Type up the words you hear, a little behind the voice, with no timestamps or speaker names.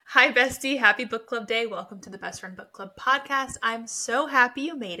Hi, bestie. Happy book club day. Welcome to the Best Friend Book Club podcast. I'm so happy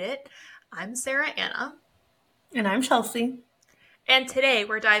you made it. I'm Sara Ana. And I'm Chellsea. And today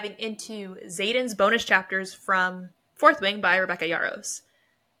we're diving into Xaden's bonus chapters from Fourth Wing by Rebecca Yarros.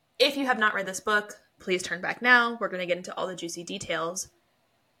 If you have not read this book, please turn back now. We're going to get into all the juicy details.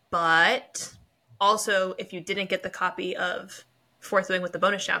 But also, if you didn't get the copy of Fourth Wing with the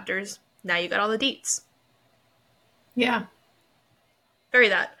bonus chapters, now you got all the deets. Yeah. Very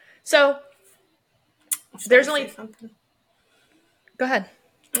that. So, there's only... something. Go ahead.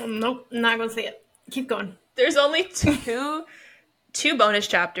 Nope, I'm not going to say it. Keep going. There's only two bonus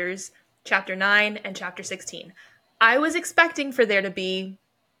chapters, chapter 9 and chapter 16. I was expecting for there to be,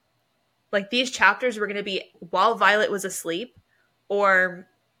 like, these chapters were going to be while Violet was asleep, or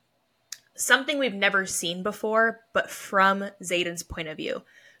something we've never seen before, but from Xaden's point of view.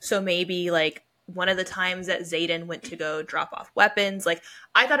 So maybe, like, one of the times that Xaden went to go drop off weapons. Like,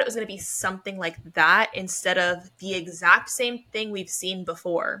 I thought it was going to be something like that instead of the exact same thing we've seen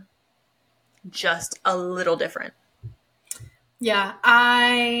before. Just a little different. Yeah,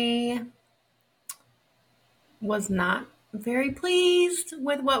 I was not very pleased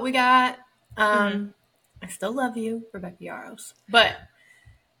with what we got. I still love you, Rebecca Yarros. But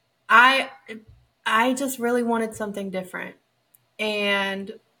I just really wanted something different.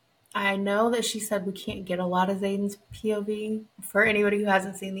 And I know that she said we can't get a lot of Xaden's POV. For anybody who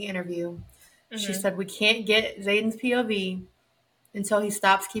hasn't seen the interview, she said we can't get Xaden's POV until he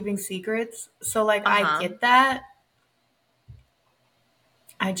stops keeping secrets. So, like, I get that.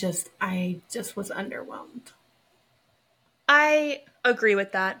 I just was underwhelmed. I agree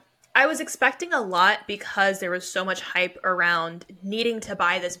with that. I was expecting a lot because there was so much hype around needing to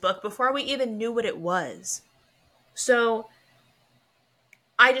buy this book before we even knew what it was. So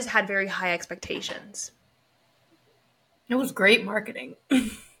I just had very high expectations. It was great marketing.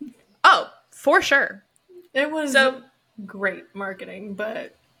 Oh, for sure. It was great marketing,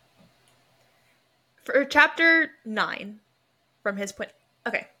 but for chapter 9, from his point...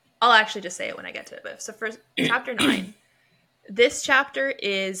 Okay, I'll actually just say it when I get to it. But so for chapter 9, this chapter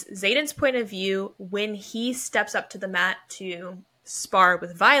is Xaden's point of view when he steps up to the mat to spar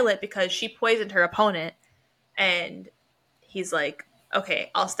with Violet because she poisoned her opponent. And he's like,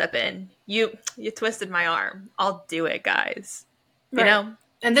 okay, I'll step in. You twisted my arm. I'll do it, guys. You know?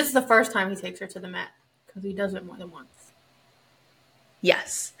 And this is the first time he takes her to the mat because he does it more than once.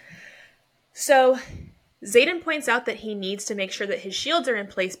 Yes. So Xaden points out that he needs to make sure that his shields are in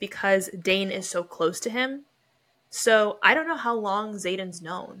place because Dane is so close to him. So I don't know how long Xaden's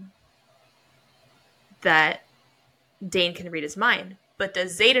known that Dane can read his mind. But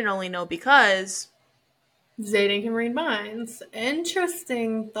does Xaden only know because Xaden can read minds?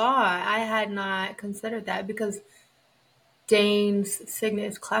 Interesting thought. I had not considered that because Dane's signet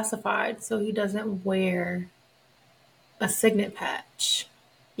is classified, so he doesn't wear a signet patch.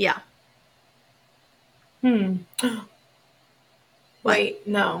 Yeah. Wait,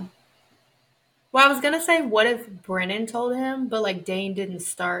 no. Well, I was going to say, what if Brennan told him, but, like, Dane didn't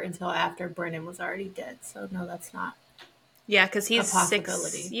start until after Brennan was already dead. So, no, that's not. Yeah, because he's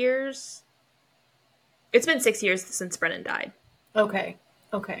 6 years. It's been 6 years since Brennan died. Okay.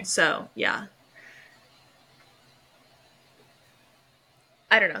 So, yeah.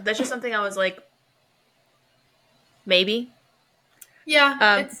 I don't know. That's just something I was like, maybe.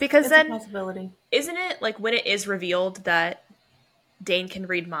 Yeah, because it's then, a possibility. Isn't it, like, when it is revealed that Dane can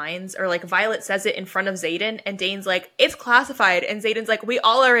read minds, or, like, Violet says it in front of Xaden, and Dane's like, it's classified, and Xaden's like, we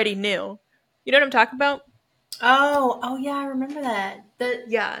all already knew. You know what I'm talking about? Oh, yeah, I remember that.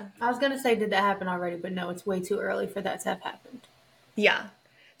 Yeah. I was going to say, did that happen already? But no, it's way too early for that to have happened. Yeah.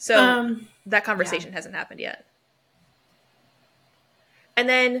 So, that conversation hasn't happened yet. And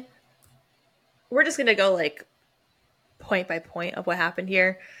then, we're just going to go, like, point by point of what happened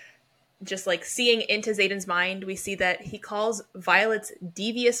here. Just, like, seeing into Xaden's mind, we see that he calls Violet's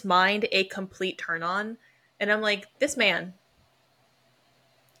devious mind a complete turn-on. And I'm like, this man,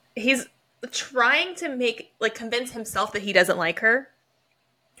 he's trying to convince himself that he doesn't like her.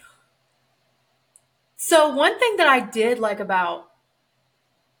 So one thing that I did like about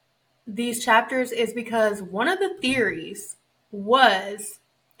these chapters is because one of the theories was,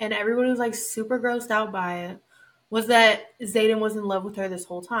 and everybody was, like, super grossed out by it, was that Xaden was in love with her this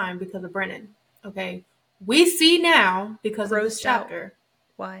whole time because of Brennan. Okay. We see now because of this chapter.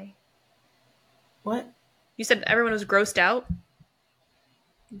 Why? What? You said everyone was grossed out?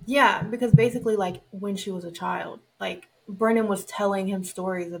 Yeah, because basically, like, when she was a child, like, Brennan was telling him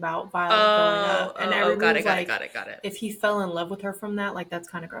stories about Violet growing up. And everyone was like, got it. if he fell in love with her from that, like, that's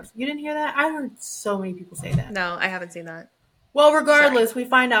kind of gross. You didn't hear that? I heard so many people say that. No, I haven't seen that. Well, regardless, we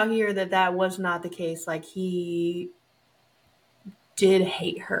find out here that that was not the case. Like, he did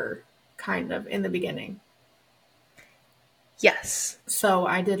hate her, kind of, in the beginning. Yes. So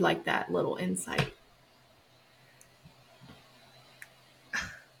I did like that little insight.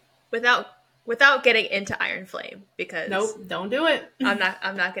 Without getting into Iron Flame, because Nope, don't do it. I'm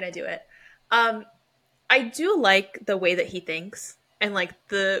not gonna do it. I do like the way that he thinks and like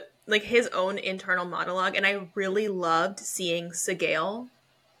his own internal monologue, and I really loved seeing Sigale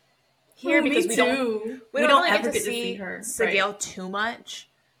here because we don't really get to see her Sigale too much.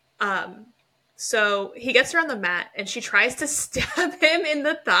 So he gets her on the mat and she tries to stab him in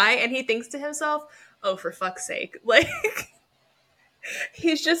the thigh, and he thinks to himself, "Oh, for fuck's sake!" Like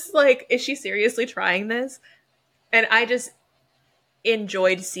he's just like, "Is she seriously trying this?" And I just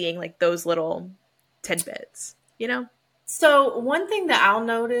enjoyed seeing like those little tidbits, you know? So one thing that I'll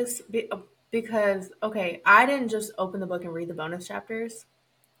notice, because, okay, I didn't just open the book and read the bonus chapters.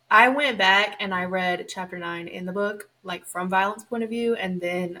 I went back and I read chapter 9 in the book, like from Violet's point of view, and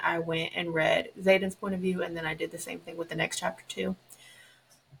then I went and read Xaden's point of view, and then I did the same thing with the next chapter too.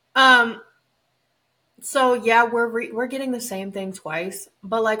 So yeah, we're getting the same thing twice,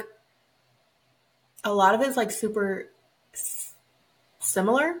 but like a lot of it's like super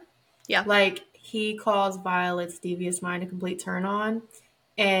similar. Yeah. Like, he calls Violet's devious mind a complete turn on.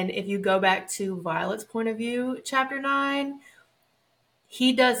 And if you go back to Violet's point of view, chapter 9,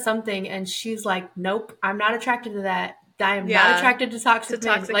 he does something and she's like, "Nope, I'm not attracted to that. I am not attracted to toxic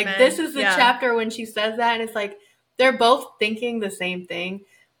men." Like, this is the chapter when she says that, and it's like they're both thinking the same thing.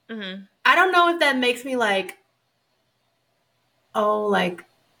 Mm-hmm. I don't know if that makes me like, oh, like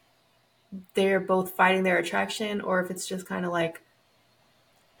they're both fighting their attraction, or if it's just kind of like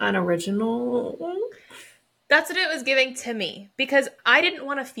unoriginal. That's what it was giving to me, because I didn't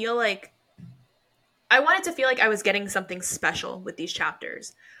want to feel like, I wanted to feel like I was getting something special with these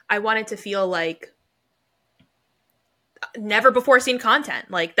chapters. I wanted to feel like never before seen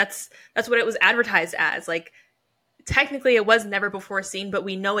content. Like that's what it was advertised as. Like, technically it was never before seen, but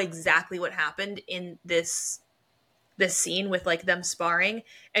we know exactly what happened in this scene with like them sparring,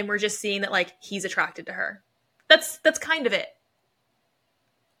 and we're just seeing that like he's attracted to her. That's kind of it.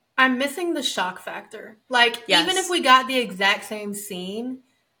 I'm missing the shock factor. Like, yes. Even if we got the exact same scene,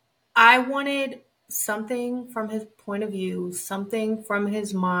 I wanted something from his point of view, something from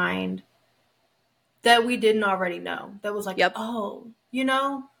his mind that we didn't already know. That was like, yep. Oh, you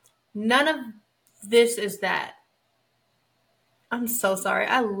know, none of this is that. I'm so sorry.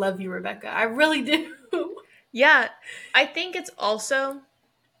 I love you, Rebecca. I really do. Yeah. I think it's also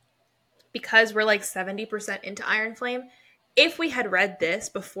because we're like 70% into Iron Flame. If we had read this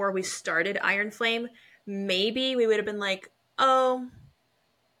before we started Iron Flame, maybe we would have been like, "Oh,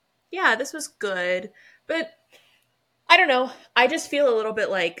 yeah, this was good." But I don't know. I just feel a little bit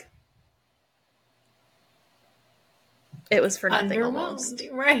like it was for nothing almost.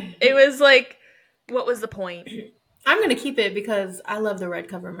 Right. It was like, what was the point? I'm going to keep it because I love the red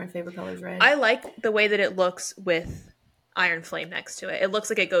cover. My favorite color is red. I like the way that it looks with Iron Flame next to it. It looks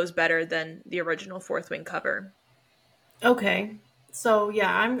like it goes better than the original Fourth Wing cover. Okay. So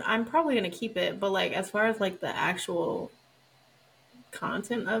yeah, I'm probably going to keep it, but like as far as like the actual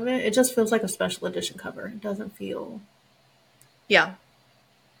content of it, it just feels like a special edition cover. It doesn't feel... Yeah.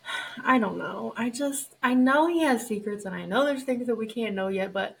 I don't know. I know he has secrets and I know there's things that we can't know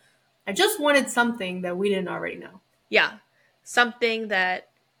yet, but I just wanted something that we didn't already know. Yeah. Something that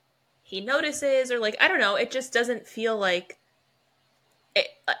he notices, or like, I don't know, it just doesn't feel like it.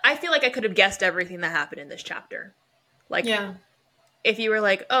 I feel like I could have guessed everything that happened in this chapter. Like, yeah. If you were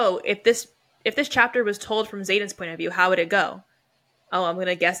like, "Oh, if this chapter was told from Xaden's point of view, how would it go?" Oh, I'm going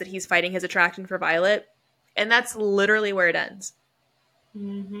to guess that he's fighting his attraction for Violet. And that's literally where it ends.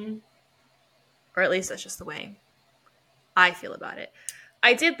 Mm-hmm. Or at least that's just the way I feel about it.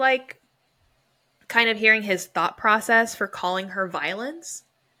 I did like kind of hearing his thought process for calling her Violence.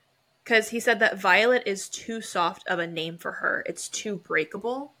 Because he said that Violet is too soft of a name for her. It's too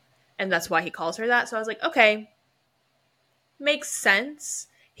breakable. And that's why he calls her that. So I was like, okay. Makes sense.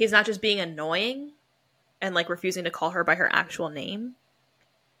 He's not just being annoying and like refusing to call her by her actual name.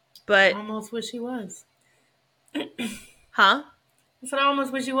 But I almost wish he was. Huh? I said I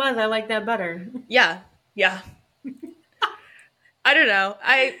almost wish he was. I like that better. Yeah. I don't know.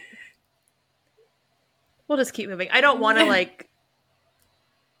 We'll just keep moving. I don't want to like...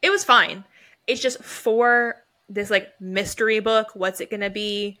 It was fine. It's just for this like mystery book. What's it going to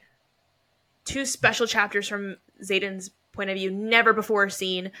be? 2 special chapters from Xaden's point of view, never before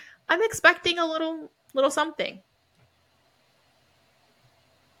seen. I'm expecting a little something.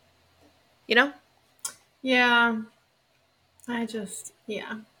 You know? Yeah.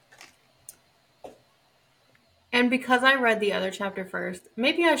 Yeah. And because I read the other chapter first,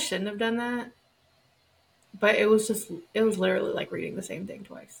 maybe I shouldn't have done that. But it was literally like reading the same thing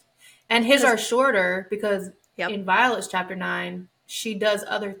twice. And his are shorter because in Violet's chapter 9, she does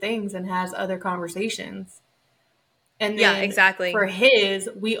other things and has other conversations. And then exactly. For his,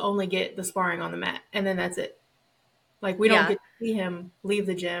 we only get the sparring on the mat, and then that's it. Like, we don't get to see him leave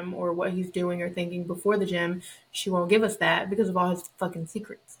the gym or what he's doing or thinking before the gym. She won't give us that because of all his fucking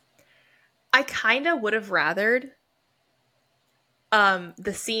secrets. I kind of would have rathered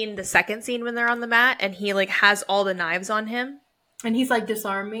the second scene when they're on the mat and he like has all the knives on him. And he's like,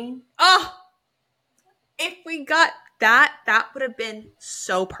 disarm me. Oh! If we got that would have been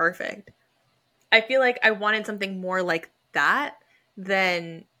so perfect. I feel like I wanted something more like that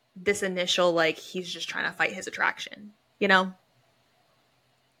than this initial, like, he's just trying to fight his attraction, you know?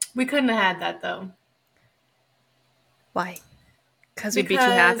 We couldn't have had that, though. Why? Because we'd be too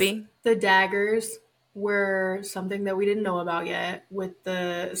happy? The daggers were something that we didn't know about yet, with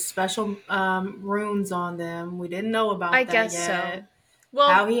the special runes on them. We didn't know about that yet. I guess so. Well,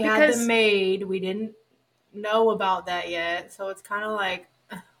 how he had them made, we didn't know about that yet. So it's kind of like...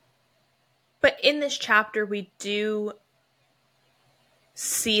 But in this chapter, we do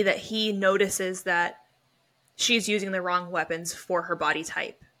see that he notices that she's using the wrong weapons for her body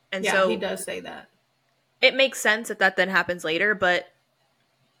type. And so he does say that. It makes sense that then happens later, but...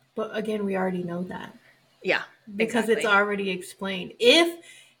 But again, we already know that. Yeah, because it's already explained.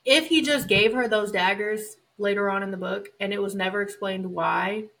 If he just gave her those daggers later on in the book and it was never explained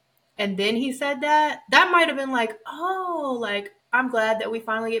why, and then he said that might have been like, oh, like, I'm glad that we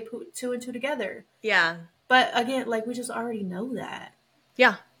finally get put 2 and 2 together. Yeah. But again, like, we just already know that.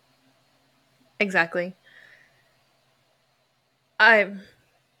 Yeah. Exactly. I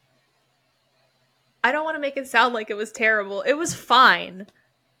don't want to make it sound like it was terrible. It was fine.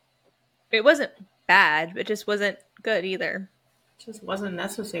 It wasn't bad. It just wasn't good either. It just wasn't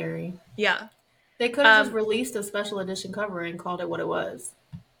necessary. Yeah. They could have just released a special edition cover and called it what it was.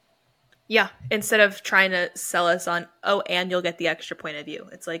 Yeah. Instead of trying to sell us on, oh, and you'll get the extra point of view.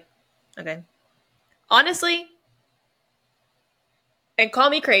 It's like, okay. Honestly, and call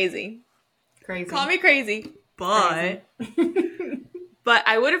me crazy. Call me crazy. But but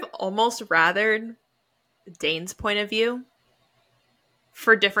I would have almost rathered Dane's point of view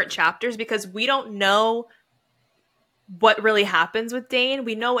for different chapters, because we don't know what really happens with Dane.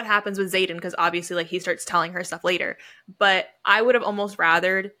 We know what happens with Xaden because obviously, like, he starts telling her stuff later. But I would have almost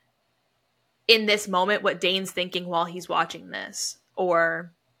rathered in this moment what Dane's thinking while he's watching this,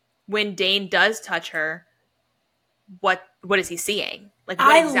 or when Dane does touch her, what is he seeing? Like,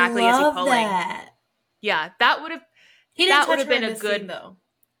 what exactly is he pulling? That. Yeah, that would have. He didn't touch her in this scene, though.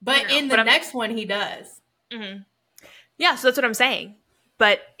 But in the next one, he does. Mm-hmm. Yeah, so that's what I'm saying.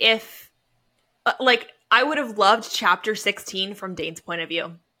 But if, like, I would have loved chapter 16 from Dane's point of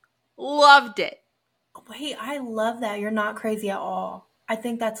view. Loved it. Wait, I love that. You're not crazy at all. I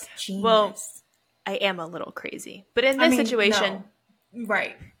think that's genius. Well, I am a little crazy. But in this situation... No.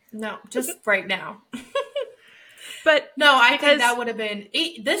 Right. No, just right now. But no, I think that would have been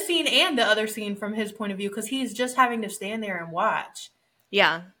this scene and the other scene from his point of view, because he's just having to stand there and watch.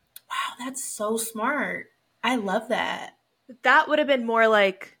 Yeah. Wow, that's so smart. I love that. That would have been more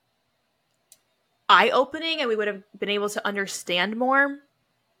like eye-opening, and we would have been able to understand more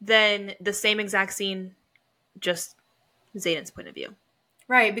than the same exact scene, just Xaden's point of view.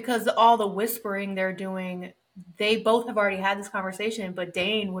 Right, because all the whispering they're doing, they both have already had this conversation, but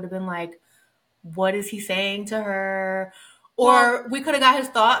Dane would have been like, what is he saying to her? Or we could have got his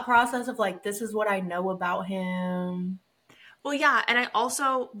thought process of like, this is what I know about him. Well, yeah, and I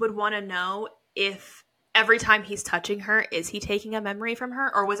also would want to know if every time he's touching her, is he taking a memory from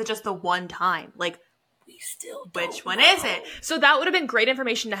her? Or was it just the one time? Like, we still don't which one know. is it? So that would have been great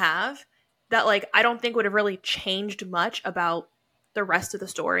information to have that, like, I don't think would have really changed much about the rest of the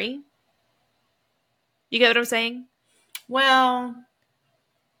story. You get what I'm saying? Well,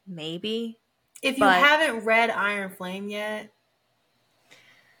 maybe. If you haven't read Iron Flame yet,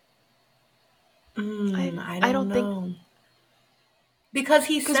 I don't know. Think... Because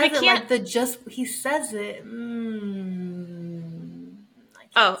he says it like he says it.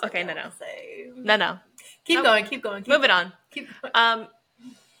 Oh, okay, no. Keep going. Moving on.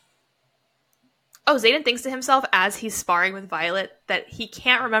 Oh, Xaden thinks to himself as he's sparring with Violet that he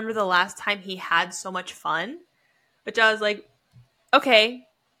can't remember the last time he had so much fun. Which I was like, okay,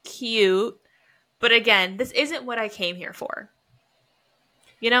 cute. But again, this isn't what I came here for.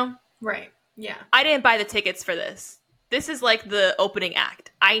 You know? Right. Yeah. I didn't buy the tickets for this. This is like the opening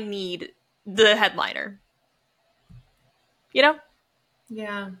act. I need the headliner. You know?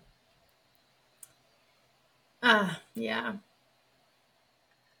 Yeah. Yeah.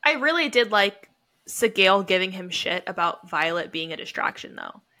 I really did like Sigale giving him shit about Violet being a distraction,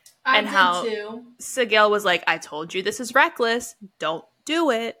 though. I And did how too. Sigale was like, I told you this is reckless. Don't do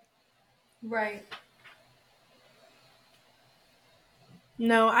it. Right.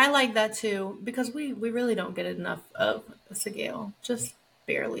 No, I like that too because we really don't get enough of Sigale, just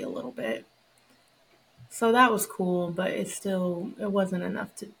barely a little bit. So that was cool, but it wasn't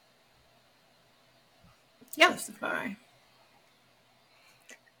enough to Yeah. justify.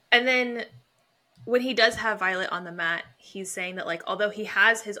 And then when he does have Violet on the mat, he's saying that, like, although he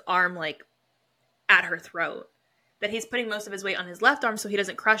has his arm, like, at her throat, that he's putting most of his weight on his left arm so he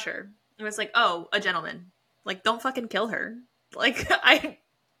doesn't crush her. And it's like, oh, a gentleman. Like, don't fucking kill her. Like, I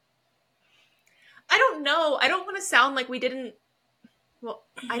don't know. I don't want to sound like we didn't. Well,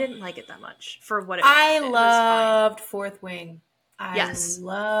 I didn't like it that much for what it was. I loved Fourth Wing. Yes.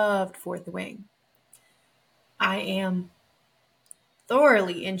 Loved Fourth Wing. I am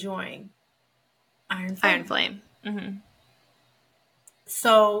thoroughly enjoying Iron Flame. Iron Flame. Mm-hmm.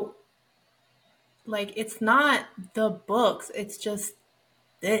 So, like, it's not the books. It's just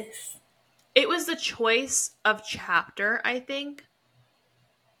this. It was the choice of chapter, I think.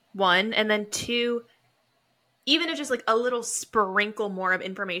 1, and then 2, even if just like a little sprinkle more of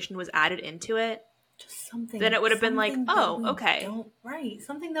information was added into it, just something, then it would have been like, oh, okay. Right.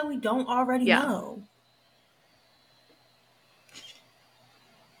 Something that we don't already know.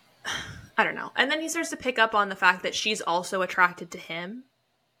 I don't know. And then he starts to pick up on the fact that she's also attracted to him.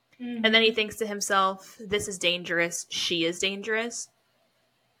 Mm-hmm. And then he thinks to himself, this is dangerous. She is dangerous.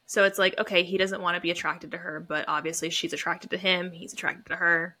 So it's like, okay, he doesn't want to be attracted to her, but obviously she's attracted to him. He's attracted to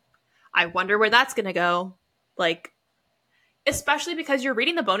her. I wonder where that's going to go. Like, especially because you're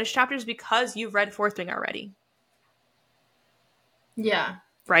reading the bonus chapters because you've read Fourth Wing already. Yeah.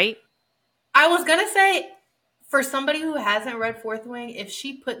 Right? I was going to say, for somebody who hasn't read Fourth Wing, if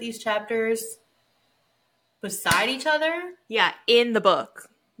she put these chapters beside each other. Yeah, in the book.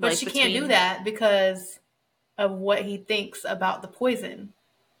 But like, she can't do that because of what he thinks about the poison.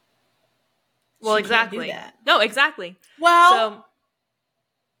 Well, she exactly. Can't do that. No, exactly. Well, so,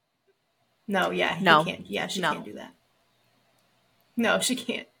 no, yeah, he can't. Yeah, she can't do that. No, she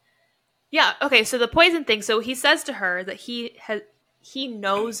can't. Yeah, okay, so the poison thing, so he says to her that he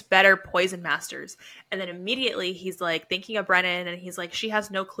knows better poison masters. And then immediately he's like thinking of Brennan and he's like, she has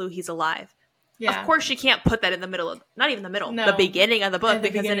no clue he's alive. Yeah. Of course she can't put that in the middle of, not even the middle, the beginning of the book,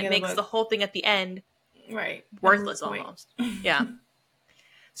 because then it makes the whole thing at the end worthless almost. Yeah.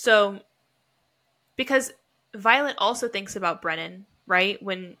 So, because Violet also thinks about Brennan, right?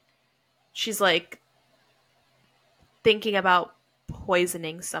 When she's like thinking about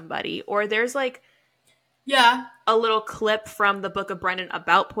poisoning somebody, or there's like a little clip from the Book of Brennan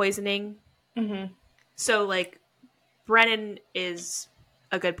about poisoning. Mm-hmm. So like Brennan is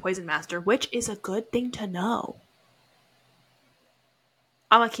a good poison master, which is a good thing to know.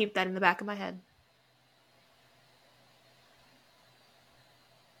 I'm gonna keep that in the back of my head.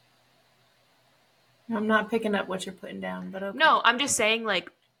 I'm not picking up what you're putting down, but okay. No, I'm just saying, like,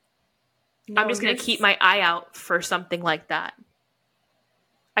 I'm just going to keep my eye out for something like that.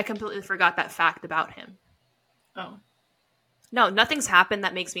 I completely forgot that fact about him. Oh. No, nothing's happened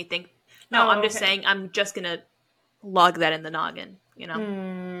that makes me think. No, I'm just saying I'm just going to log that in the noggin, you know?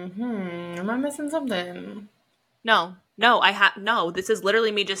 Mm-hmm. Am I missing something? No, this is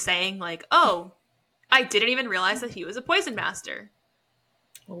literally me just saying, like, oh, I didn't even realize that he was a poison master.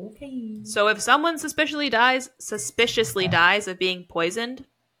 Okay. So if someone suspiciously dies of being poisoned.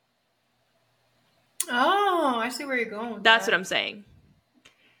 Oh, I see where you're going with That's what I'm saying.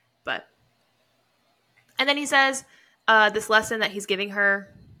 But. And then he says this lesson that he's giving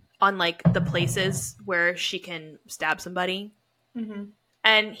her on like the places where she can stab somebody. Mm-hmm.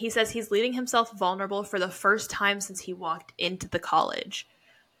 And he says he's leaving himself vulnerable for the first time since he walked into the college.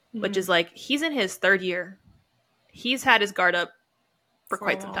 Mm-hmm. Which is like, he's in his 3rd year. He's had his guard up for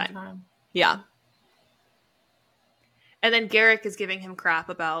quite some time. Yeah. And then Garrick is giving him crap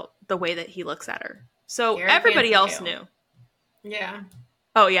about the way that he looks at her. So Garrick everybody else knew. Yeah.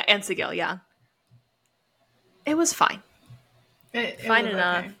 Oh, yeah. And Sigale, yeah. It was fine. It fine was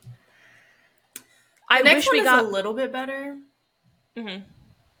enough. Okay. I wish we got a little bit better. Mm-hmm.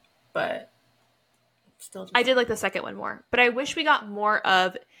 But still I did like the second one more. But I wish we got more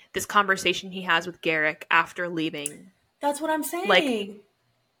of this conversation he has with Garrick after leaving. That's what I'm saying. Like,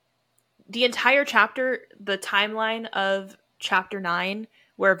 the entire chapter, the timeline of chapter 9,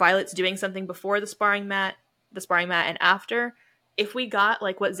 where Violet's doing something before the sparring mat, and after, if we got,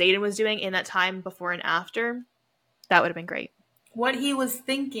 like, what Xaden was doing in that time before and after, That would have been great. What he was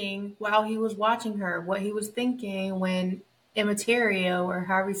thinking while he was watching her, what he was thinking when Immaterio, or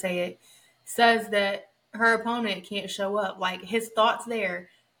however you say it, says that her opponent can't show up. Like, his thoughts there.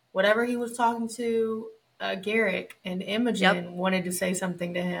 Whatever he was talking to Garrick and Imogen wanted to say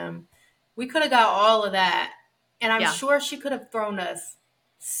something to him. We could have got all of that. And I'm sure she could have thrown us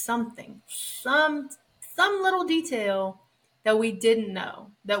something, some little detail that we didn't know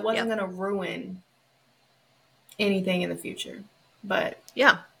that wasn't going to ruin anything in the future. But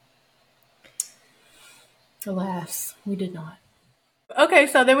alas, we did not. Okay,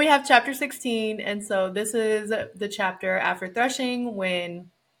 so then we have chapter 16, and so this is the chapter after Threshing when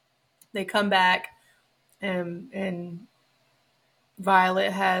they come back and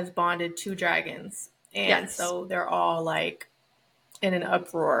Violet has bonded 2 dragons. And so they're all like in an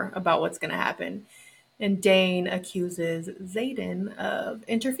uproar about what's going to happen. And Dane accuses Xaden of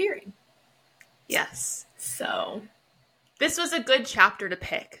interfering. Yes. So this was a good chapter to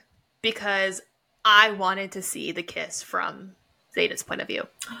pick because I wanted to see the kiss from Xaden's point of view.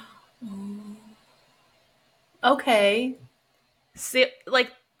 Okay. See,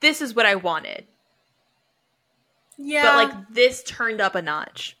 like, this is what I wanted. Yeah. But, like, this turned up a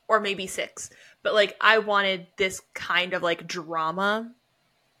notch. Or maybe 6. But, like, I wanted this kind of, like, drama.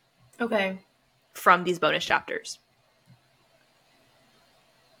 Okay. From these bonus chapters.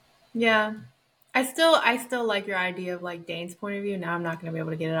 Yeah. I still like your idea of, like, Dane's point of view. Now I'm not going to be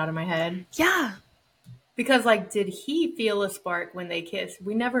able to get it out of my head. Yeah. Because, like, did he feel a spark when they kissed?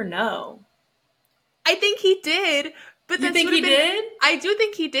 We never know. I think he did. But you think he did? I do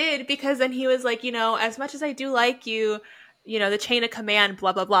think he did, because then he was like, you know, as much as I do like you, you know, the chain of command,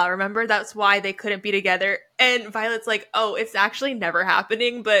 blah, blah, blah. Remember? That's why they couldn't be together. And Violet's like, oh, it's actually never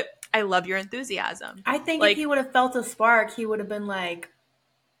happening, but I love your enthusiasm. I think like, if he would have felt a spark, he would have been like...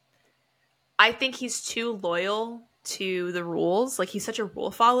 I think he's too loyal to the rules. Like, he's such a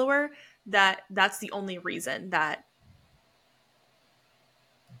rule follower that's the only reason that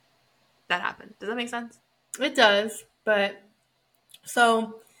happened. Does that make sense? It does, but...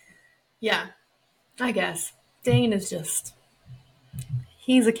 So, yeah, I guess. Dane is just...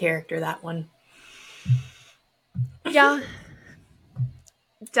 He's a character, that one. Yeah.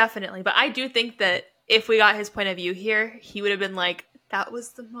 Definitely. But I do think that if we got his point of view here, he would have been like, that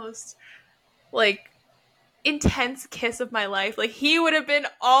was the most, like, intense kiss of my life. Like, he would have been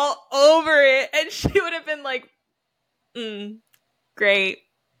all over it, and she would have been like, great.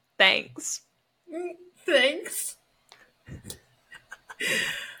 Thanks. Thanks.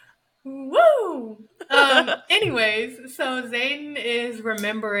 Woo! Anyways, so Xaden is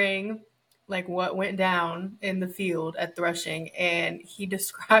remembering like what went down in the field at Threshing, and he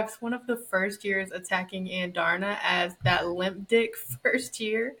describes one of the first years attacking Andarna as that limp dick first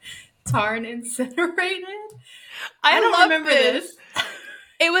year Tarn incinerated. I don't remember this.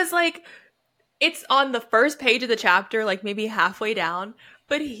 It was like, it's on the first page of the chapter, like maybe halfway down,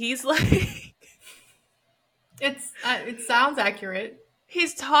 but he's like... it sounds accurate.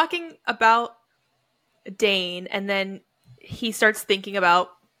 He's talking about Dane, and then he starts thinking about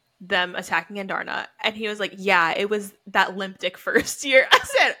them attacking Andarna, and he was like, yeah, it was that limp dick first year. I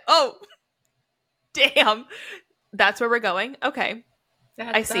said, oh, damn. That's where we're going? Okay.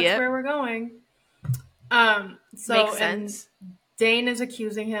 I see it. That's where we're going. So makes sense. Dane is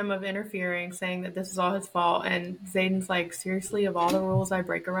accusing him of interfering, saying that this is all his fault, and Xaden's like, seriously, of all the rules I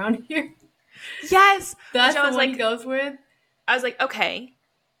break around here? Yes! That's the one he goes with? I was like, okay,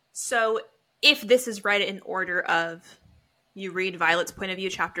 so if this is right in order of you read Violet's point of view,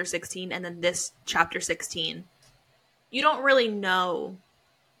 chapter 16, and then this chapter 16, you don't really know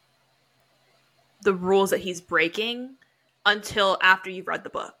the rules that he's breaking until after you've read the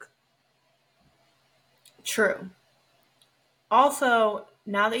book. True. Also,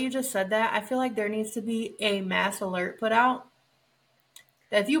 now that you just said that, I feel like there needs to be a mass alert put out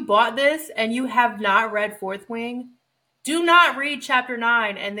that if you bought this and you have not read Fourth Wing, do not read chapter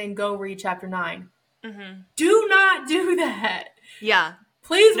 9 and then go read chapter 9. Mm-hmm. Do not do that. Yeah.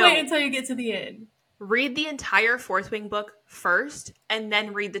 Please wait until you get to the end. Read the entire Fourth Wing book first, and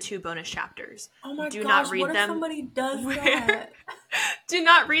then read the 2 bonus chapters. Oh my gosh, not read what if somebody does that? Do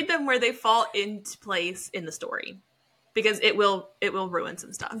not read them where they fall into place in the story. Because it will ruin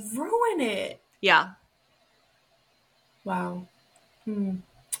some stuff. Ruin it? Yeah. Wow.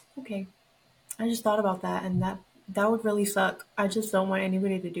 Okay. I just thought about that, and that would really suck. I just don't want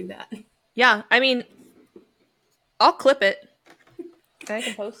anybody to do that. Yeah, I mean, I'll clip it. I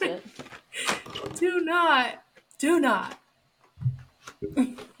can post it. Do not. Carrying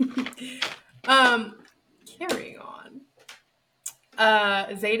on.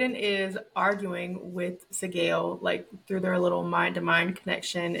 Xaden is arguing with Sigale, like through their little mind-to-mind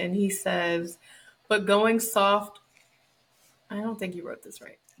connection, and he says, "But going soft." I don't think you wrote this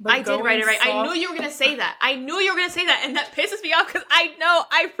right. But I did write it right. soft, I knew you were going to say that. I knew you were going to say that, and that pisses me off because I know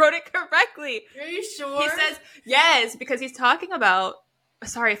I wrote it correctly. Are you sure? He says, yes, because he's talking about...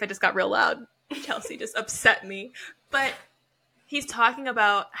 Sorry if I just got real loud. Chelsea just upset me. But he's talking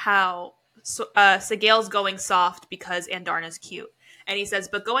about how Sigale's going soft because Andarna's cute. And he says,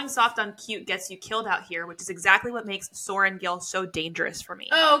 but going soft on cute gets you killed out here, which is exactly what makes Soren Gale so dangerous for me.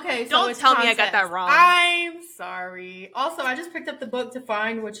 Oh, okay. Don't tell me I got that wrong. I'm sorry. Also, I just picked up the book to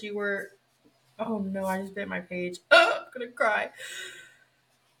find what you were... Oh, no, I just bit my page. Oh, I'm gonna cry.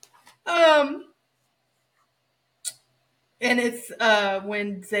 And it's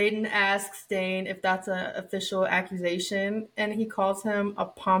when Xaden asks Dane if that's an official accusation, and he calls him a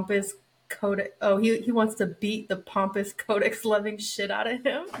pompous codex. Oh, he wants to beat the pompous codex loving shit out of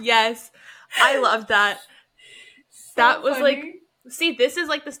him. Yes, I love that. So that was funny. like, see, this is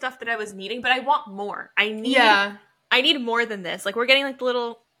like the stuff that I was needing, but I want more. I need more than this. Like, we're getting like the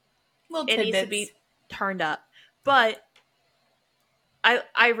little tidbits. It needs to be turned up. But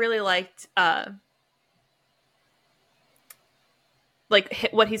I really liked like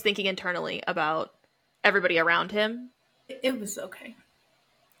what he's thinking internally about everybody around him. It was okay.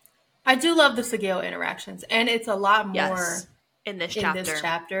 I do love the Sigale interactions, and it's a lot more in this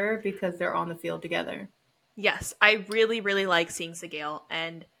chapter because they're on the field together. Yes, I really, really like seeing Sigale,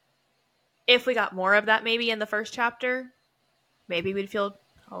 and if we got more of that maybe in the first chapter, maybe we'd feel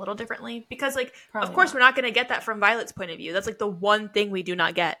a little differently. Because, like, Probably of course not. We're not going to get that from Violet's point of view. That's, like, the one thing we do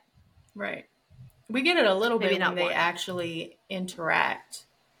not get. Right. We get it a little Maybe bit when they actually interact.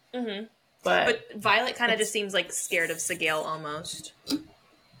 Mm-hmm. But Violet kind of just seems, like, scared of Sigale almost.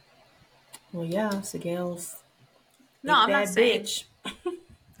 Well, yeah, Sigale's No, I'm not saying... bitch.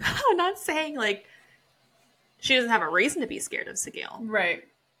 I'm not saying, like, she doesn't have a reason to be scared of Sigale. Right.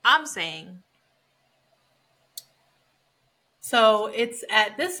 I'm saying... So it's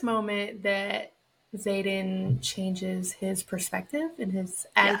at this moment that Xaden changes his perspective and his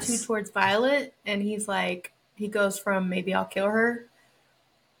attitude towards Violet. And he's like, he goes from maybe I'll kill her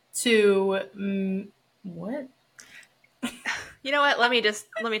to what? You know what? Let me take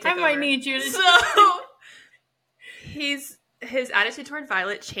I might over. need you to... So, his attitude toward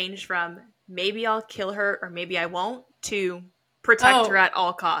Violet changed from maybe I'll kill her or maybe I won't to protect her at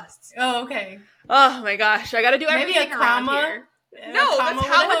all costs. Oh, okay. Oh my gosh, I gotta do everything maybe a comma around here. No, that's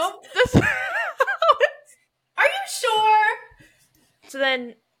how it's... Are you sure? So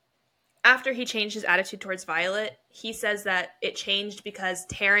then, after he changed his attitude towards Violet, he says that it changed because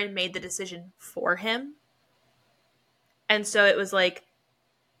Taryn made the decision for him. And so it was like,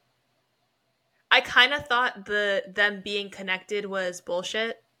 I kind of thought them being connected was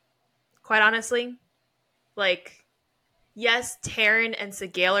bullshit, quite honestly. Like, yes, Taryn and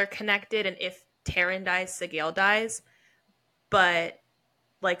Sigale are connected, and if Taryn dies, Sigale dies. But,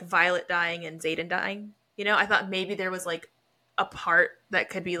 like, Violet dying and Xaden dying, you know? I thought maybe there was, like, a part that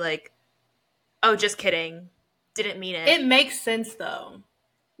could be like, oh, just kidding. Didn't mean it. It makes sense, though.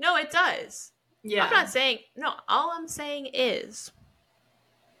 No, it does. Yeah. I'm not saying... No, all I'm saying is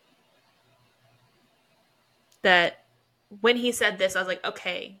that when he said this, I was like,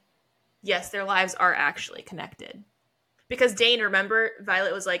 okay, yes, their lives are actually connected. Because Dane, remember,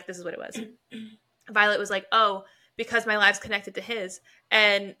 Violet was like, this is what it was. Violet was like, oh, because my life's connected to his.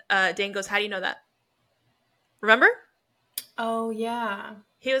 And Dane goes, how do you know that? Remember? Oh, yeah.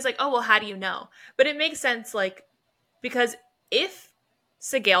 He was like, oh, well, how do you know? But it makes sense, like, because if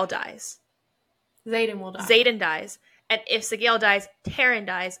Sigale dies... Xaden will die. Xaden dies. And if Sigale dies, Taryn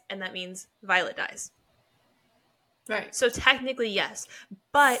dies, and that means Violet dies. Right. So technically, yes.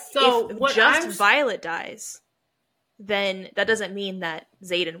 But if just Violet dies, then that doesn't mean that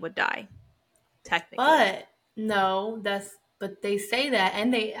Xaden would die. Technically. But, no, but they say that,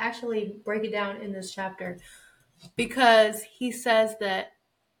 and they actually break it down in this chapter. Because he says that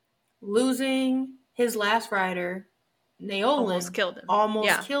losing his last rider, Naolin,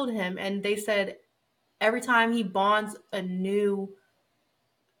 almost killed him. And they said every time he bonds a new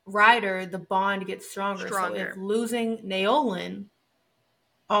rider, the bond gets stronger. So if losing Naolin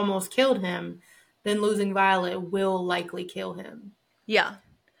almost killed him, then losing Violet will likely kill him. Yeah.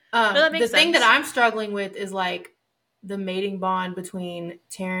 That makes sense. Thing that I'm struggling with is like the mating bond between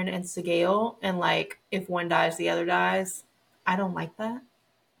Taryn and Sigale, and like if one dies, the other dies. I don't like that.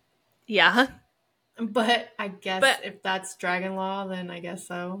 Yeah. But I guess if that's Dragon Law, then I guess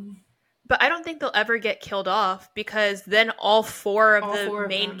so. But I don't think they'll ever get killed off because then all four of the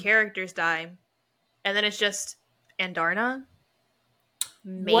main characters die. And then it's just Andarna.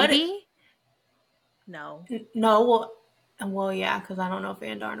 Maybe? No. No, well, yeah, because I don't know if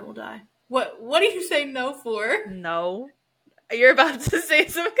Andarna will die. What do you say no for? No. You're about to say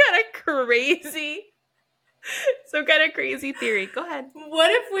some kind of crazy theory. Go ahead.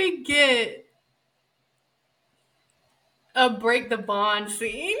 What if we get a break the bond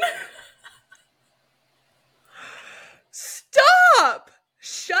scene? Stop!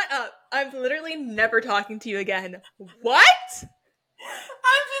 Shut up. I'm literally never talking to you again. What?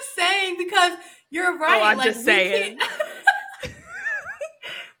 I'm just saying because you're right. Oh, I'm just saying.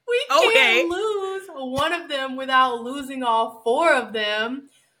 We can't lose one of them without losing all four of them.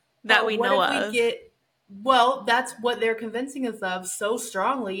 That we know of. Well, that's what they're convincing us of so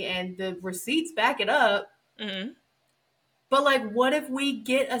strongly, and the receipts back it up. Mm-hmm. But, like, what if we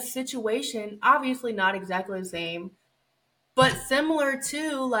get a situation, obviously not exactly the same, but similar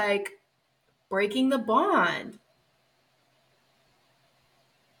to, like, breaking the bond?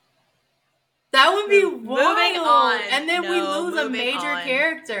 That would be wild. Moving on. And then we lose a major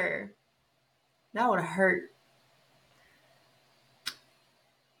character. That would hurt.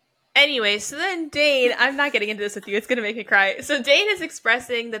 Anyway, so then Dane, I'm not getting into this with you. It's going to make me cry. So Dane is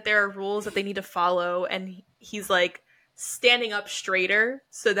expressing that there are rules that they need to follow, and he's, like, standing up straighter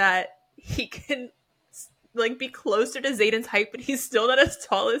so that he can, like, be closer to Xaden's height, but he's still not as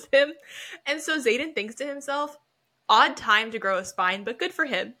tall as him. And so Xaden thinks to himself, odd time to grow a spine, but good for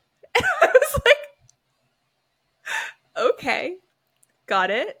him. And I was like, okay,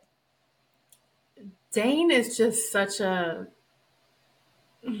 got it. Dane is just such a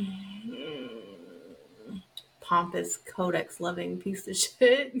pompous, codex-loving piece of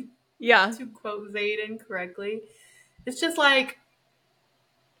shit. Yeah. To quote Xaden correctly. It's just like,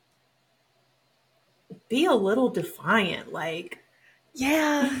 be a little defiant. Like,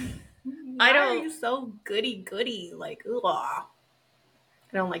 yeah. Why are you so goody-goody? Like, ugh. I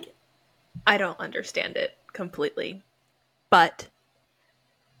don't like it. I don't understand it completely. But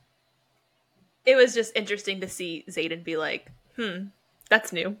it was just interesting to see Xaden be like,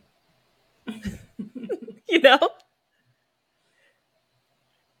 that's new. You know?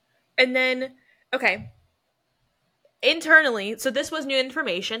 And then, okay. Internally, so this was new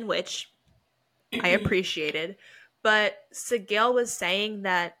information, which I appreciated. But Sigil was saying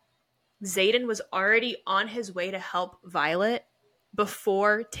that Xaden was already on his way to help Violet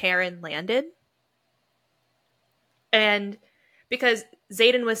before Taryn landed. And because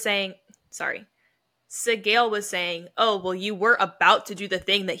Xaden was saying, Sigil was saying, oh, well, you were about to do the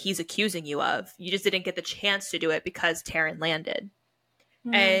thing that he's accusing you of. You just didn't get the chance to do it because Taryn landed.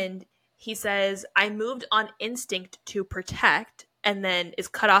 Mm-hmm. And he says, I moved on instinct to protect, and then is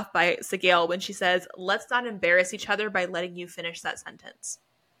cut off by Sigil when she says, let's not embarrass each other by letting you finish that sentence.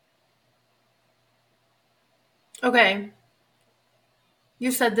 Okay.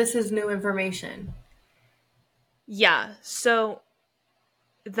 You said this is new information. Yeah, so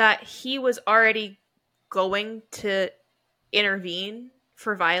that he was already going to intervene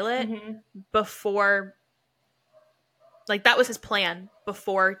for Violet before, like, that was his plan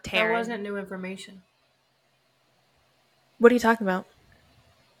before Taryn. That wasn't new information. What are you talking about?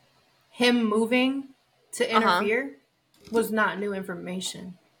 Him moving to interfere was not new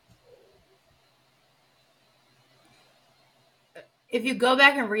information. If you go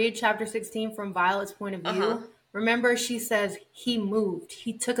back and read chapter 16 from Violet's point of view, remember she says, he moved.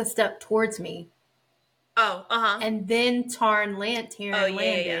 He took a step towards me. Oh, And then Taryn landed.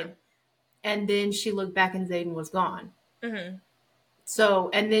 Yeah. And then she looked back and Xaden was gone. Mm-hmm. So,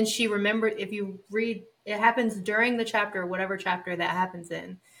 and then she remembered, if you read, it happens during the chapter, whatever chapter that happens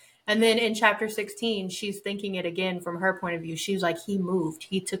in. And then in chapter 16, she's thinking it again from her point of view. She's like, he moved.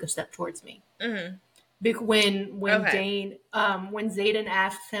 He took a step towards me. Mm-hmm. When Dane, when Xaden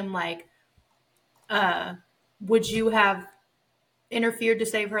asks him, like, would you have interfered to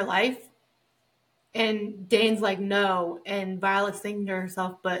save her life? And Dane's like, no. And Violet's thinking to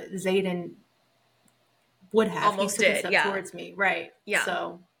herself, but Xaden would have. Almost he took did, a step towards me. Right. Yeah.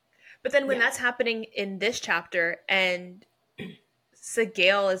 So, but then when that's happening in this chapter, and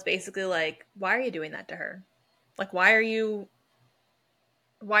Sigil is basically like, why are you doing that to her? Like, why are you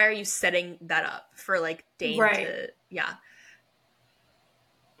setting that up for, like, Dane to,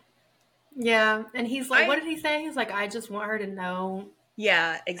 Yeah, and he's like, what did he say? He's like, I just want her to know.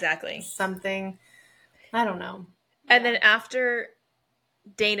 Yeah, exactly. Something. I don't know. And then after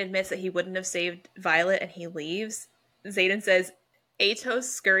Dane admits that he wouldn't have saved Violet and he leaves, Xaden says, Atos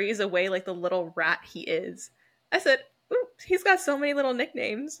scurries away like the little rat he is. I said, ooh, he's got so many little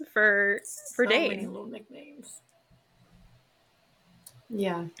nicknames for Dane. So many little nicknames.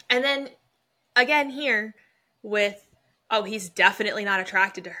 Yeah. And then, again here, with oh, he's definitely not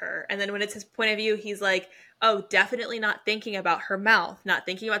attracted to her. And then when it's his point of view, he's like, oh, definitely not thinking about her mouth, not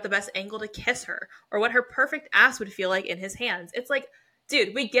thinking about the best angle to kiss her or what her perfect ass would feel like in his hands. It's like,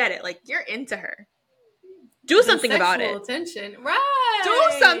 dude, we get it. Like, you're into her. Do something about it. Attention. Right. Do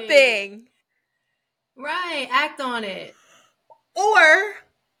something. Right. Act on it. Or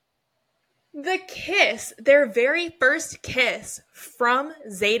the kiss, their very first kiss from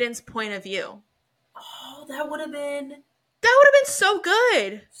Xaden's point of view. Oh, that would have been so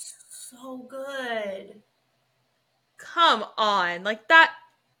good. So good. Come on. Like that.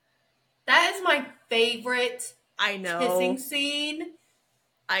 That is my favorite kissing scene.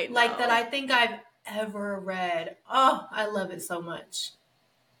 I know. Like that I think I've ever read. Oh, I love it so much.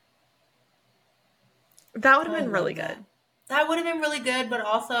 That would have been really good. That would have been really good, but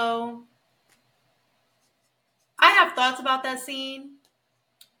also I have thoughts about that scene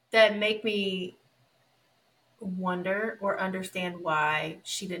that make me wonder or understand why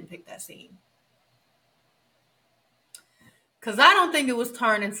she didn't pick that scene. Because I don't think it was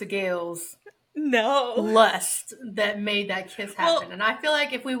Tarn and Sigil's lust that made that kiss happen. Well, and I feel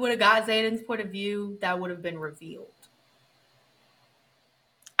like if we would have got Xaden's point of view, that would have been revealed.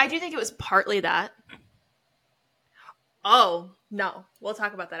 I do think it was partly that. Oh, no. We'll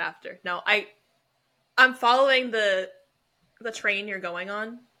talk about that after. No, I'm following the train you're going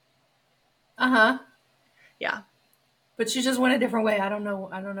on. Uh-huh. Yeah. But you just went a different way. I don't know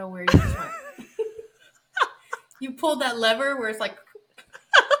where you just went. You pulled that lever where it's like,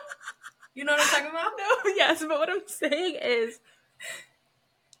 you know what I'm talking about? No, yes, but what I'm saying is,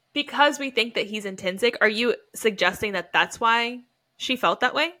 because we think that he's intrinsic, are you suggesting that that's why she felt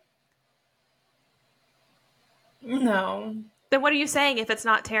that way? No. Then what are you saying if it's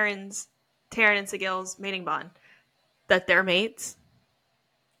not Taryn and Sigil's mating bond? That they're mates?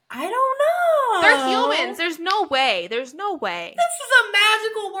 I don't know. They're humans. There's no way. There's no way. This is a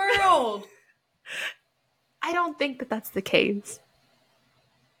magical world. I don't think that that's the case.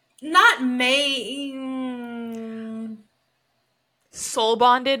 Not soul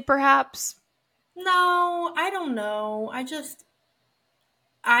bonded, perhaps? No, I don't know. I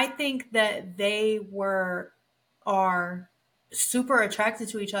think that they are super attracted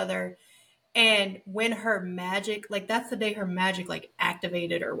to each other. And when her magic, like that's the day her magic like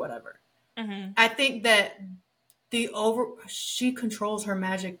activated or whatever. Mm-hmm. I think that she controls her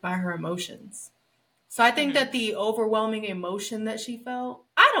magic by her emotions. So I think that the overwhelming emotion that she felt,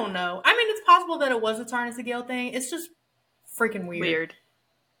 I don't know. I mean, it's possible that it was a Tarn and Sigil thing. It's just freaking weird.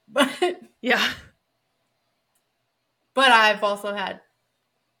 But yeah. But I've also had.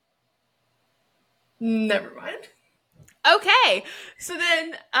 Never mind. Okay. So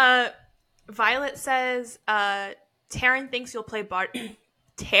then Violet says Taryn thinks you'll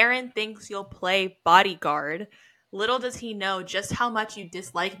play bodyguard. Little does he know just how much you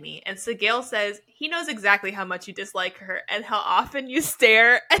dislike me. And Sigil says he knows exactly how much you dislike her and how often you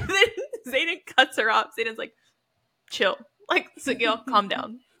stare. And then Xaden cuts her off. Xaden's like, chill. Like, Sigil, calm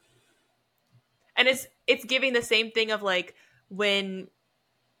down. And it's giving the same thing of like when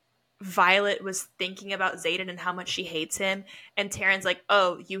Violet was thinking about Xaden and how much she hates him. And Taryn's like,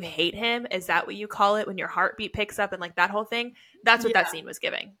 oh, you hate him? Is that what you call it when your heartbeat picks up and like that whole thing? That's what that scene was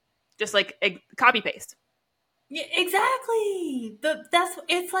giving. Just like a copy paste. Yeah, exactly.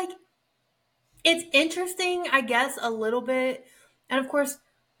 It's interesting, I guess, a little bit. And of course,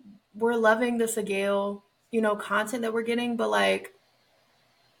 we're loving the Sigil, content that we're getting, but like,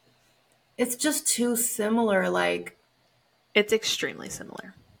 it's just too similar. Like, it's extremely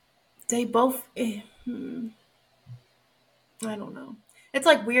similar. They both, I don't know. It's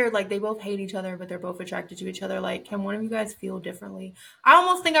like weird. Like they both hate each other, but they're both attracted to each other. Like, can one of you guys feel differently? I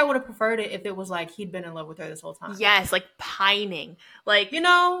almost think I would have preferred it if it was like he'd been in love with her this whole time. Yes, like pining. Like,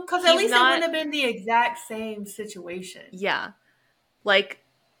 because at least it wouldn't have been the exact same situation. Yeah. Like,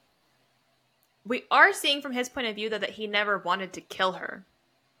 we are seeing from his point of view that he never wanted to kill her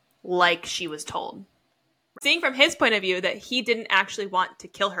like she was told. Seeing from his point of view that he didn't actually want to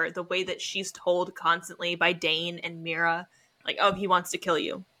kill her the way that she's told constantly by Dane and Mira. Like, oh, he wants to kill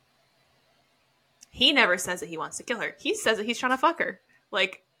you. He never says that he wants to kill her. He says that he's trying to fuck her.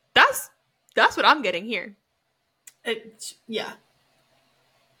 Like, that's what I'm getting here. Yeah.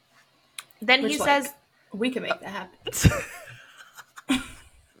 Then he says... We can make that happen. And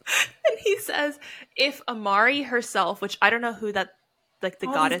he says, if Amari herself, which I don't know who that, like, the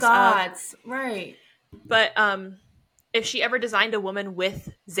goddess gods. Right. But if she ever designed a woman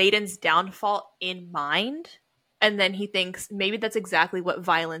with Xaden's downfall in mind... And then he thinks, maybe that's exactly what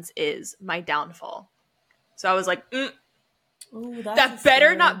violence is, my downfall. So I was like, Ooh, that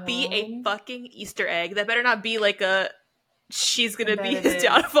better not be a fucking Easter egg. That better not be like a she's gonna be bet it his is.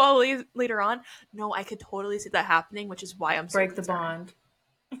 downfall later on. No, I could totally see that happening, which is why I'm so Break the concerned.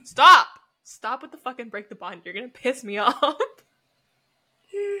 bond. Stop with the fucking break the bond. You're gonna piss me off.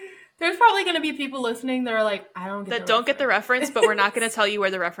 There's probably going to be people listening that are like, I don't get That don't get the reference, but we're not gonna tell you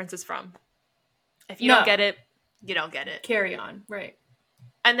where the reference is from. If you don't get it, you don't get it. Carry on. Right.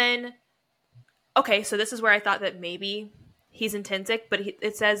 And then, okay, so this is where I thought that maybe he's intrinsic, but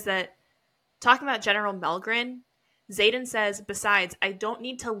it says that, talking about General Melgren, Xaden says, besides, I don't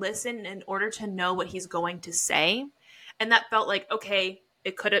need to listen in order to know what he's going to say. And that felt like, okay,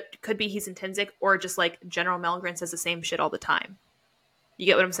 it could be he's intrinsic, or just like General Melgren says the same shit all the time. You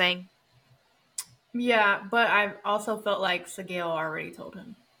get what I'm saying? Yeah, but I also felt like Sigale already told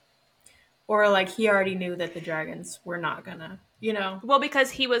him. Or like he already knew that the dragons were not gonna, you know? Well, because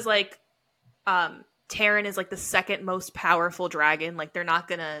he was like, Terran is like the second most powerful dragon. Like, they're not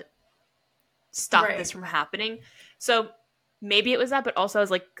gonna stop this from happening. So maybe it was that, but also I was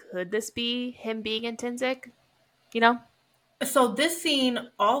like, could this be him being intrinsic? You know? So this scene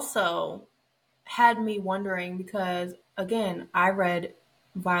also had me wondering because, again, I read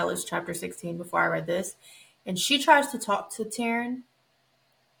Violet's chapter 16 before I read this, and she tries to talk to Terran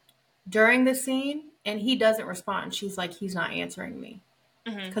during the scene, and he doesn't respond. She's like, he's not answering me.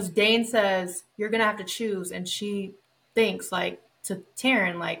 Because Dane says, you're going to have to choose, and she thinks, like, to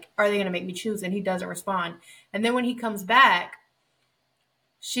Terran, like, are they going to make me choose? And he doesn't respond. And then when he comes back,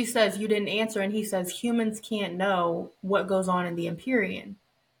 she says, you didn't answer, and he says, humans can't know what goes on in the Empyrean.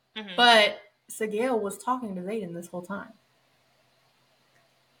 But Sigale was talking to Xaden this whole time.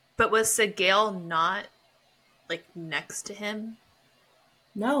 But was Sigale not, like, next to him?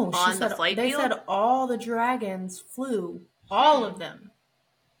 No, she said they said all the dragons flew. All of them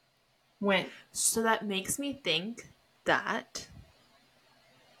went. So that makes me think that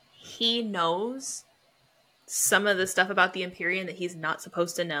he knows some of the stuff about the Empyrean that he's not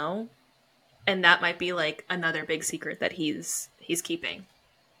supposed to know. And that might be, like, another big secret that he's keeping.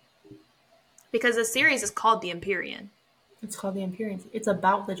 Because the series is called The Empyrean. It's called The Empyrean. It's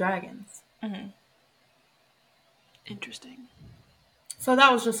about the dragons. Interesting. So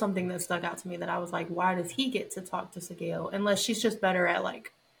that was just something that stuck out to me, that I was like, why does he get to talk to Sigale? Unless she's just better at,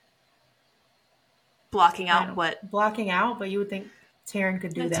 like, blocking out what? Blocking out, but you would think Terran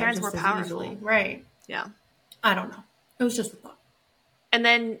could do that Terran's just more as powerful. easily. Right. Yeah. I don't know. It was just a thought. And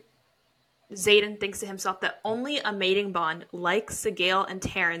then Xaden thinks to himself that only a mating bond like Sigale and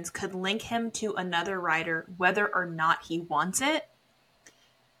Terran's could link him to another rider, whether or not he wants it.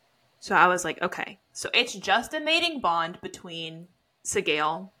 So I was like, okay, so it's just a mating bond between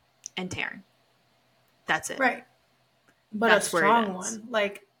Sigale and Terran. That's it. Right. But that's a strong one.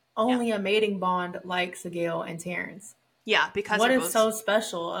 Like, only a mating bond like Sigale and Terran's. Yeah, because what is so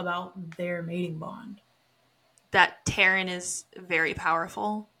special about their mating bond? That Terran is very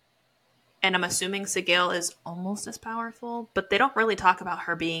powerful. And I'm assuming Sigale is almost as powerful, but they don't really talk about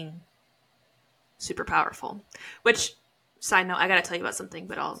her being super powerful. Which, side note, I gotta tell you about something,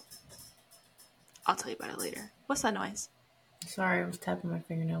 but I'll tell you about it later. What's that noise? Sorry, I was tapping my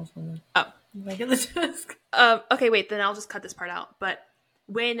fingernails on the desk. Okay, wait, then I'll just cut this part out. But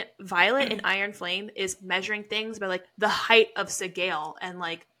when Violet in Iron Flame is measuring things by, like, the height of Sigale and,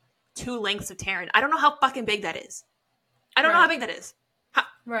 like, 2 lengths of Terran, I don't know how fucking big that is. I don't know how big that is.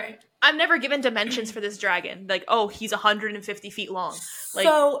 Right. I'm never given dimensions for this dragon. Like, oh, he's 150 feet long. Like,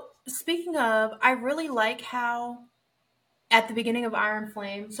 so, speaking of, I really like how at the beginning of Iron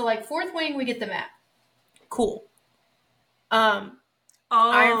Flame, so, like, 4th Wing, we get the map. Cool. Iron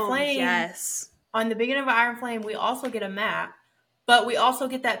Flame. Yes. On the beginning of Iron Flame, we also get a map, but we also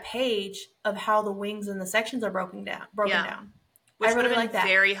get that page of how the wings and the sections are broken down. Which I really would have like been that.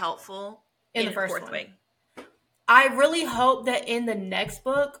 Very helpful in the first 4th one. Wing. I really hope that in the next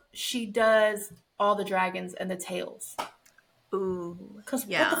book, she does all the dragons and the tails. Ooh. Because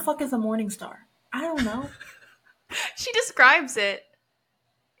what the fuck is a Morning Star? I don't know. She describes it.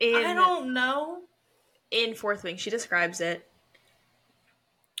 I don't know. In 4th Wing, she describes it.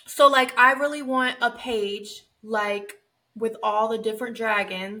 So, like, I really want a page, like, with all the different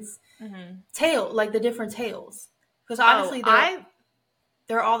dragons, like the different tails. Because obviously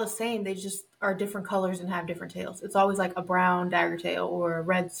they're all the same. They just are different colors and have different tails. It's always like a brown dagger tail or a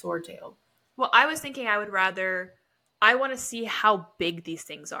red sword tail. Well, I was thinking I want to see how big these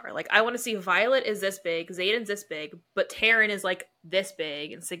things are. Like, I want to see Violet is this big, Xaden's this big, but Terran is, like, this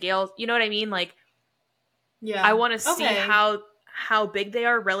big, and Sigale, you know what I mean? Like, yeah, I want to see how big they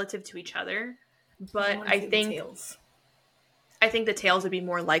are relative to each other. But I think the tails would be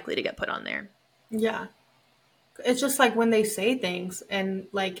more likely to get put on there. Yeah. It's just like when they say things, and,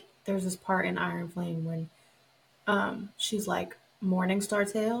 like, there's this part in Iron Flame when she's like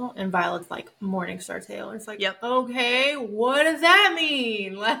Morningstar Tale, and Violet's like Morningstar Tale. And it's like, Yep. okay, what does that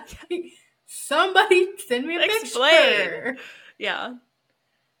mean? Like, somebody send me a Explain. picture. Yeah.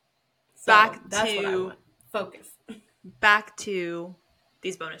 So that's what I want. Focus. Back to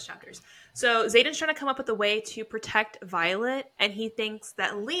these bonus chapters. So Xaden's trying to come up with a way to protect Violet, and he thinks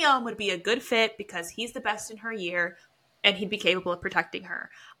that Liam would be a good fit because he's the best in her year, and he'd be capable of protecting her.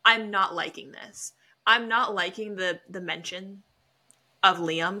 I'm not liking this. I'm not liking the mention of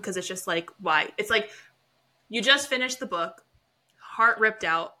Liam, because it's just like, why? It's like, you just finished the book, heart ripped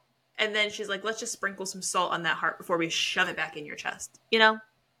out, and then she's like, let's just sprinkle some salt on that heart before we shove it back in your chest, you know?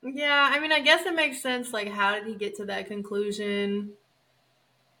 Yeah, I mean, I guess it makes sense. Like, how did he get to that conclusion?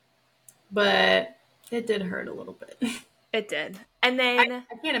 But it did hurt a little bit. It did. And then...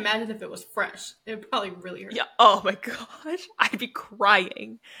 I can't imagine if it was fresh. It would probably really hurt. Yeah. Oh my gosh. I'd be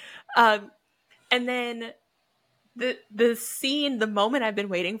crying. And then the scene, the moment I've been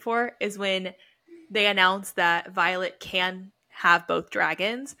waiting for is when they announce that Violet can have both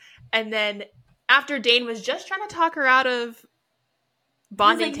dragons. And then after Dane was just trying to talk her out of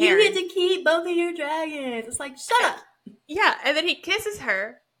bonding He's like, Taryn. you get to keep both of your dragons. It's like, shut up. Yeah. And then he kisses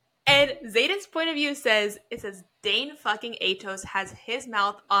her. And Xaden's point of view says, Dane fucking Atos has his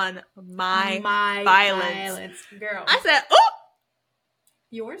mouth on my violence. Girl. I said, oh!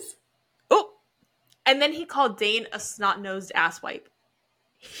 Yours? Oh! And then he called Dane a snot-nosed asswipe.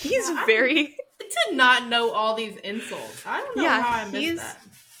 He's very... I did not know all these insults. I don't know how I missed that.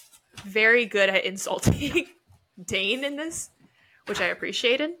 Very good at insulting Dane in this, which I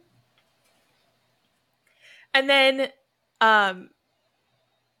appreciated. And then,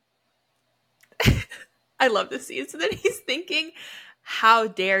 I love this scene. So then he's thinking, how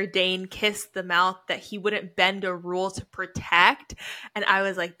dare Dane kiss the mouth that he wouldn't bend a rule to protect? And I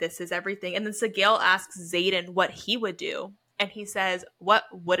was like, this is everything. And then Sigil asks Xaden what he would do. And he says, what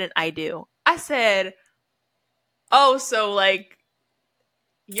wouldn't I do? I said, oh, so like,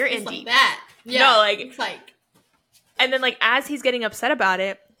 you're in deep. Like that. Yeah. No, like, it's like. And then like, as he's getting upset about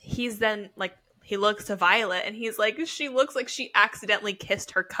it, he's then like, he looks to Violet and he's like, she looks like she accidentally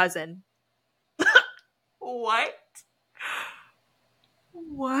kissed her cousin. What?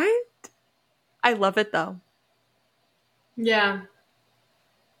 What? I love it though. Yeah.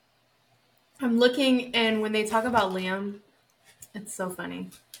 I'm looking, and when they talk about Liam, it's so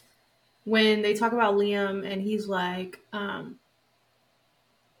funny. When they talk about Liam and he's like,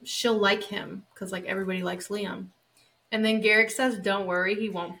 she'll like him because like everybody likes Liam. And then Garrick says, don't worry, he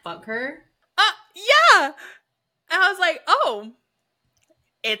won't fuck her. Yeah. And I was like, oh,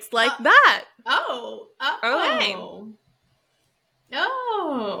 it's like that. Oh. Okay.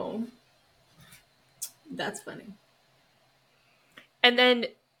 Oh. That's funny. And then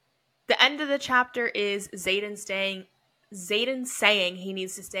the end of the chapter is Xaden saying he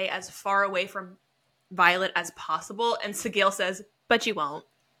needs to stay as far away from Violet as possible. And Sigil says, but you won't.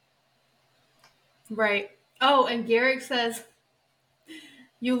 Right. Oh, and Garrick says,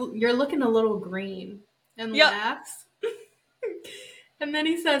 you're looking a little green, and laughs. And then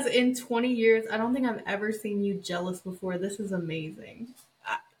he says, in 20 years, I don't think I've ever seen you jealous before. This is amazing.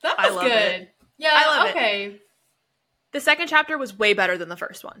 That was good. It. Yeah, I love okay. It. The second chapter was way better than the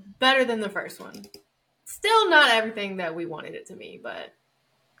first one. Better than the first one. Still not everything that we wanted it to be, but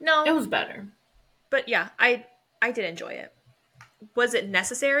no, it was better. But yeah, I did enjoy it. Was it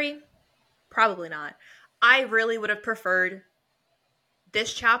necessary? Probably not. I really would have preferred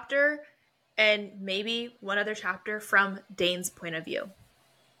this chapter and maybe one other chapter from Dane's point of view.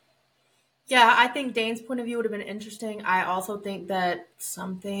 Yeah, I think Dane's point of view would have been interesting. I also think that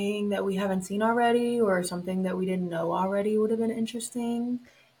something that we haven't seen already or something that we didn't know already would have been interesting.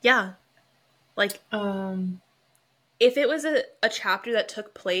 Yeah. Like, if it was a chapter that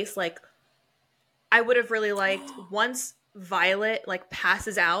took place, like, I would have really liked once Violet, like,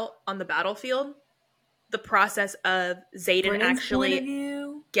 passes out on the battlefield, the process of Xaden Brennan's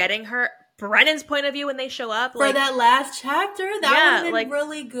actually getting her. Brennan's point of view when they show up. For that last chapter? That would have been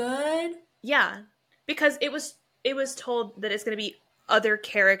really good. Yeah. Because it was told that it's going to be other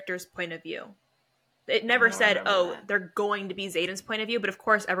characters' point of view. It never said, they're going to be Xaden's point of view. But of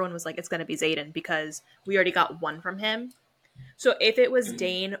course, everyone was like, it's going to be Xaden because we already got one from him. So if it was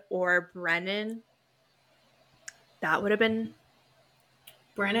Dane or Brennan, that would have been...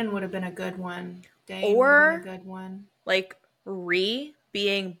 Brennan would have been a good one. Dane would have been a good one. Like, Rhee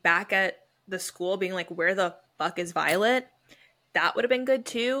being back at the school, being like, where the fuck is Violet? That would have been good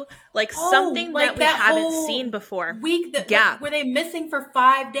too. Like, something like that we haven't seen before. Gap. Were they missing for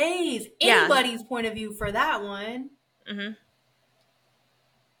 5 days? Anybody's point of view for that one. Mm-hmm.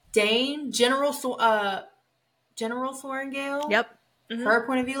 Dane, General General Sorengale. Yep. Mm-hmm. Her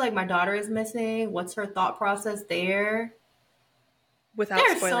point of view, like my daughter is missing. What's her thought process there? Without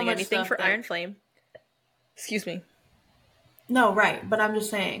spoiling anything for Iron Flame. Excuse me. No, right. But I'm just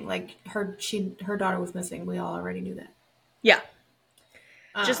saying, like, her daughter was missing. We all already knew that. Yeah.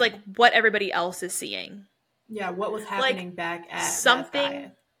 Just like what everybody else is seeing. Yeah, what was happening back at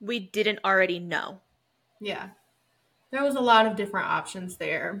something we didn't already know. Yeah. There was a lot of different options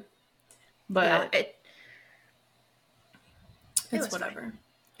there. But it's whatever.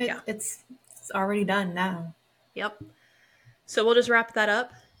 It's already done now. Yep. So we'll just wrap that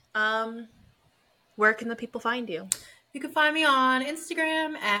up. Where can the people find you? You can find me on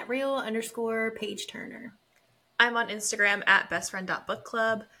Instagram at real_PaigeTurner. I'm on Instagram at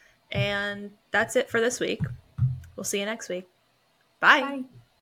bestfriend.bookclub. And that's it for this week. We'll see you next week. Bye. Bye.